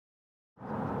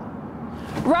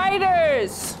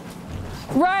Writers,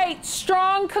 write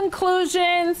strong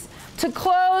conclusions to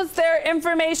close their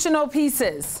informational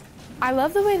pieces. I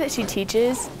love the way that she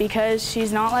teaches because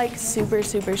she's not like super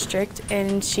strict,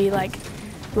 and she likes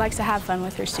to have fun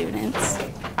with her students.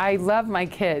 I love my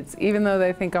kids, even though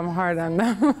they think I'm hard on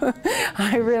them.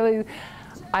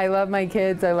 I love my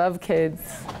kids, I love kids.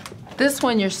 This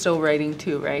one you're still writing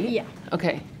too, right? Yeah.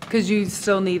 Okay, because you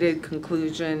still needed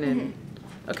conclusion and,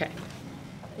 okay.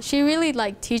 She really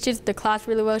teaches the class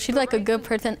really well. She's like a good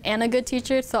person and a good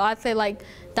teacher, so I'd say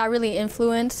that really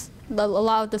influenced a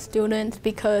lot of the students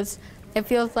because it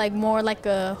feels more like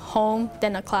a home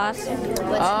than a class.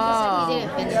 Oh.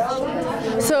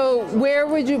 So where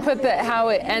would you put how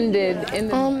it ended? In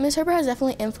the Ms. Herbert has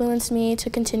definitely influenced me to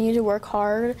continue to work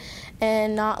hard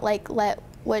and not let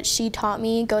what she taught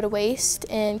me go to waste,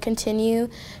 and continue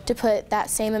to put that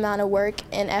same amount of work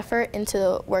and effort into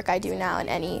the work I do now in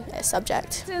any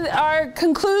subject. Our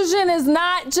conclusion is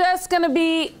not just going to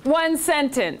be one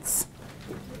sentence.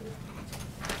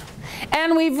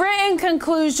 And we've written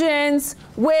conclusions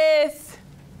with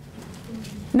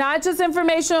not just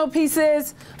informational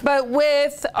pieces, but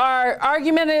with our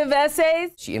argumentative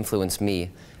essays. She influenced me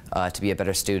to be a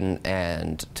better student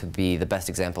and to be the best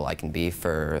example I can be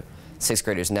for 6th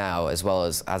graders now, as well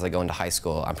as I go into high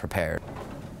school. I'm prepared.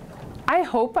 I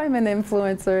hope I'm an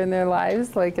influencer in their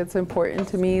lives. It's important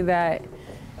to me that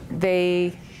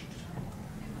they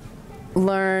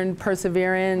learn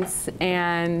perseverance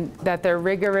and that they're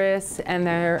rigorous and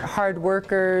they're hard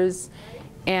workers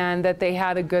and that they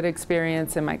had a good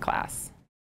experience in my class.